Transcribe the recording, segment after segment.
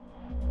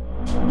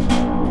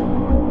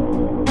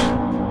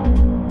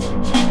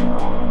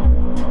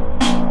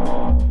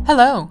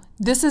Hello,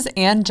 this is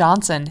Ann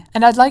Johnson,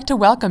 and I'd like to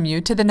welcome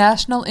you to the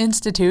National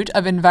Institute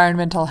of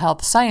Environmental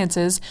Health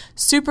Sciences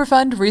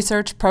Superfund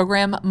Research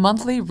Program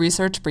Monthly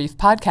Research Brief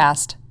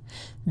podcast.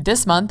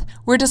 This month,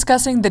 we're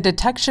discussing the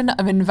detection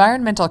of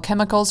environmental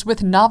chemicals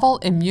with novel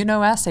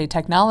immunoassay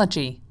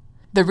technology.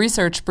 The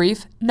research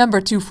brief, number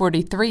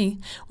 243,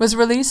 was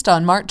released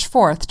on March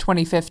 4,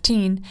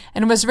 2015,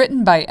 and was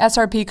written by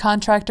SRP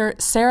contractor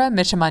Sarah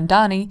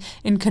Michamandani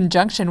in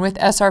conjunction with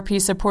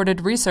SRP-supported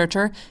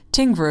researcher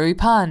Tingru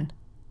Pan.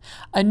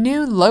 A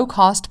new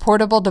low-cost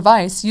portable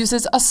device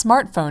uses a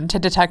smartphone to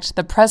detect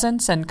the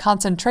presence and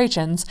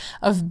concentrations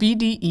of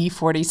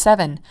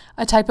BDE47,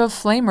 a type of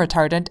flame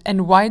retardant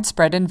and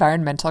widespread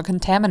environmental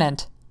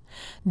contaminant.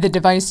 The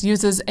device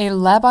uses a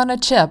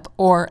lab-on-a-chip,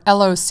 or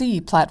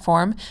LOC,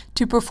 platform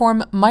to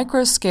perform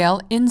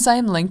microscale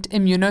enzyme-linked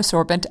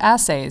immunosorbent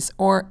assays,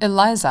 or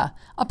ELISA,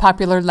 a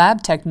popular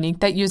lab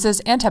technique that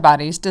uses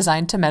antibodies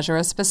designed to measure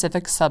a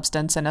specific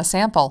substance in a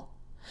sample.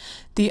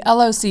 The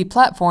LOC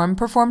platform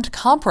performed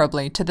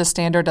comparably to the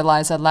standard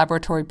ELISA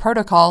laboratory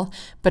protocol,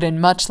 but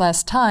in much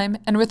less time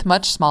and with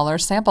much smaller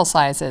sample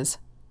sizes.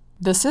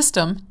 The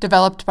system,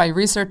 developed by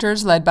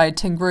researchers led by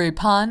Tingru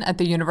Pan at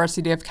the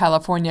University of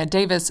California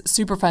Davis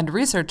Superfund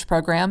Research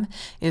Program,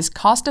 is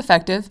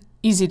cost-effective,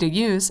 easy to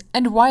use,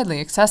 and widely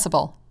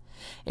accessible.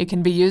 It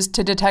can be used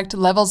to detect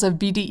levels of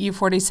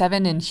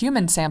BDE47 in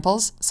human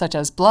samples, such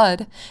as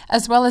blood,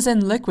 as well as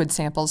in liquid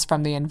samples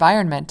from the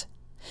environment.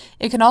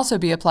 It can also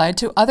be applied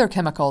to other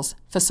chemicals,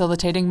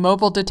 facilitating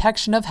mobile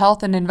detection of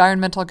health and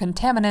environmental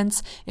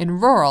contaminants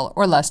in rural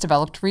or less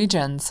developed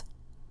regions.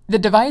 The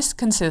device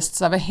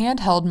consists of a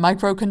handheld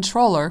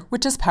microcontroller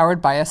which is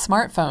powered by a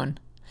smartphone.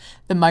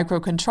 The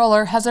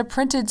microcontroller has a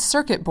printed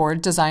circuit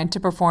board designed to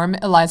perform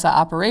ELISA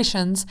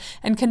operations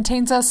and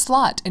contains a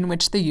slot in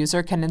which the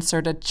user can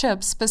insert a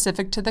chip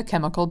specific to the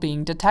chemical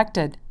being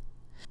detected.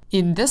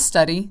 In this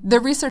study,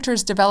 the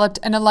researchers developed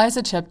an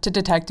ELISA chip to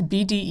detect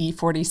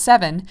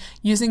BDE47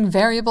 using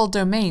variable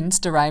domains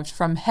derived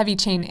from heavy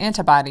chain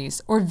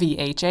antibodies, or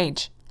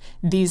VHH.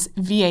 These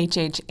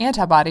VHH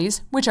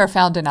antibodies, which are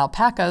found in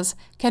alpacas,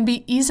 can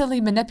be easily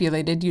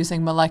manipulated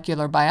using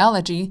molecular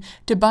biology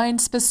to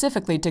bind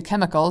specifically to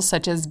chemicals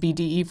such as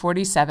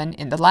BDE47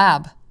 in the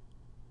lab.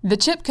 The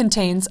chip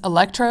contains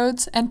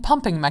electrodes and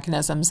pumping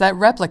mechanisms that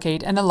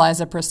replicate an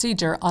ELISA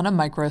procedure on a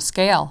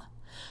microscale.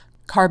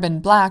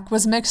 Carbon black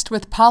was mixed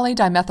with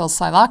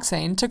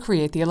polydimethylsiloxane to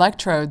create the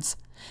electrodes.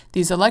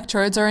 These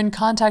electrodes are in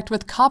contact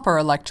with copper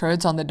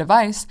electrodes on the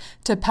device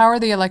to power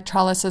the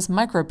electrolysis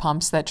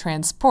micropumps that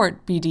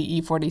transport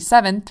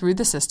BDE47 through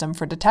the system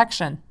for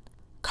detection.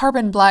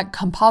 Carbon black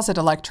composite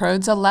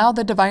electrodes allow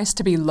the device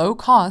to be low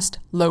cost,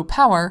 low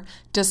power,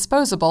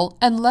 disposable,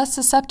 and less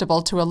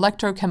susceptible to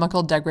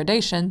electrochemical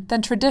degradation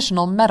than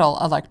traditional metal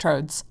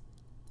electrodes.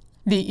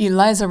 The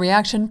ELISA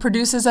reaction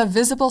produces a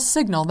visible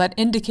signal that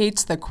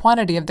indicates the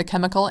quantity of the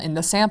chemical in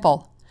the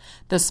sample.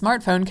 The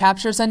smartphone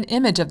captures an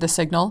image of the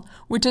signal,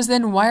 which is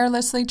then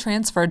wirelessly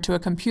transferred to a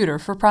computer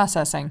for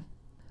processing.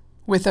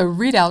 With a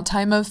readout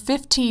time of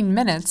 15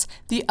 minutes,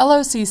 the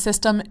LOC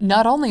system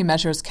not only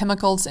measures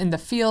chemicals in the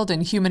field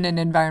in human and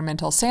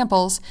environmental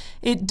samples,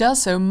 it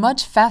does so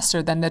much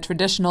faster than the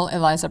traditional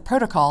ELISA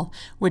protocol,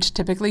 which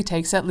typically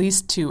takes at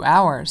least 2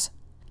 hours.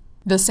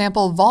 The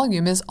sample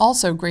volume is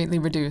also greatly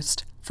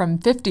reduced, from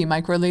 50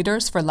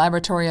 microliters for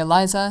laboratory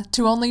ELISA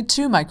to only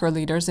 2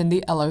 microliters in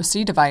the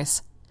LOC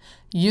device.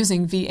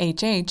 Using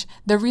VHH,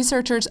 the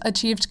researchers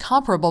achieved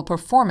comparable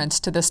performance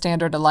to the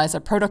standard ELISA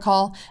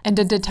protocol and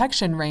a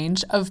detection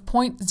range of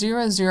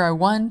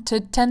 0.001 to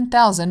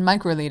 10,000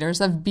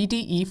 microliters of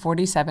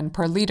BDE47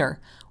 per liter,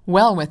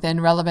 well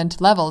within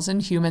relevant levels in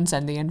humans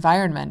and the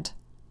environment.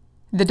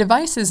 The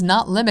device is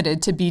not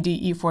limited to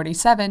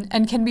BDE47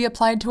 and can be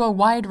applied to a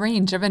wide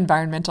range of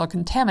environmental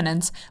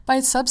contaminants by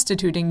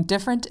substituting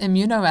different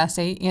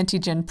immunoassay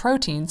antigen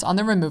proteins on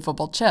the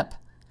removable chip.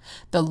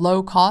 The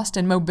low cost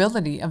and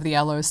mobility of the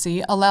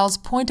LOC allows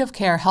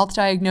point-of-care health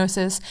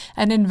diagnosis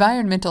and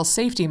environmental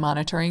safety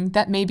monitoring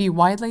that may be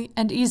widely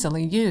and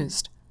easily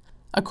used.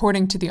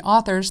 According to the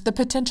authors, the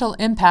potential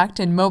impact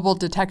in mobile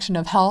detection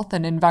of health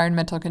and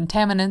environmental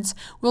contaminants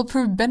will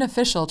prove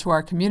beneficial to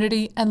our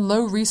community and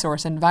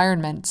low-resource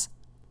environments.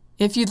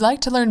 If you'd like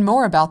to learn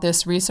more about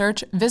this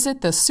research,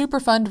 visit the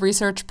Superfund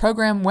Research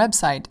Program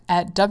website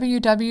at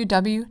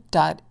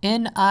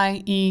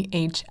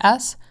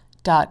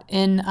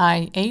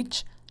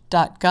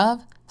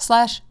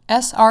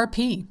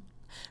www.nih.nih.gov/SRP.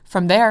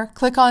 From there,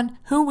 click on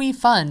Who We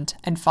Fund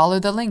and follow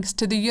the links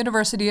to the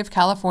University of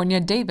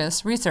California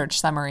Davis Research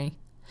Summary.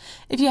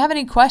 If you have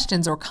any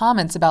questions or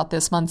comments about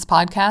this month's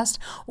podcast,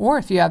 or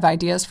if you have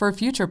ideas for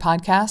future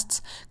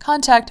podcasts,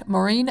 contact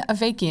Maureen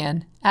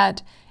Avakian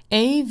at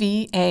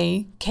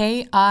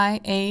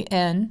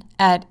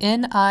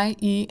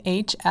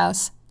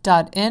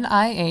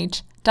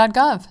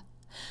avakian@nihs.nih.gov.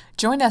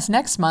 Join us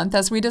next month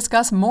as we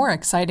discuss more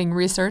exciting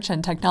research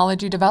and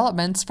technology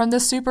developments from the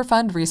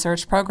Superfund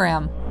Research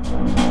Program.